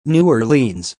New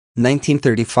Orleans,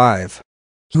 1935.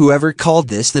 Whoever called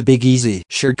this the Big Easy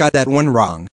sure got that one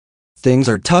wrong. Things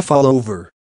are tough all over.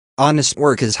 Honest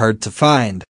work is hard to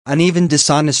find, and even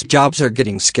dishonest jobs are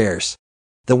getting scarce.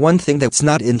 The one thing that's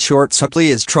not in short supply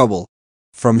is trouble.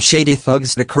 From shady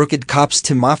thugs to crooked cops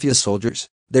to mafia soldiers,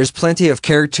 there's plenty of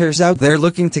characters out there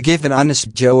looking to give an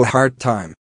honest Joe a hard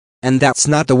time. And that's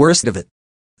not the worst of it.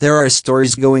 There are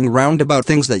stories going round about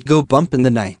things that go bump in the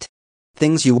night.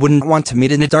 Things you wouldn't want to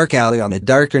meet in a dark alley on a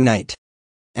darker night.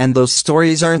 And those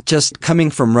stories aren't just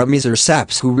coming from rummies or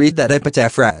saps who read that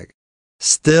epitaph rag.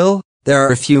 Still, there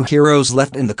are a few heroes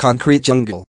left in the concrete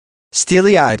jungle.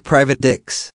 Steely-eyed private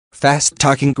dicks,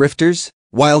 fast-talking grifters,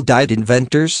 wild-eyed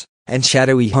inventors, and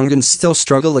shadowy hungans still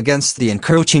struggle against the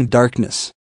encroaching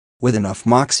darkness. With enough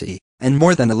moxie, and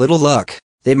more than a little luck,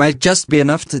 they might just be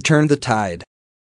enough to turn the tide.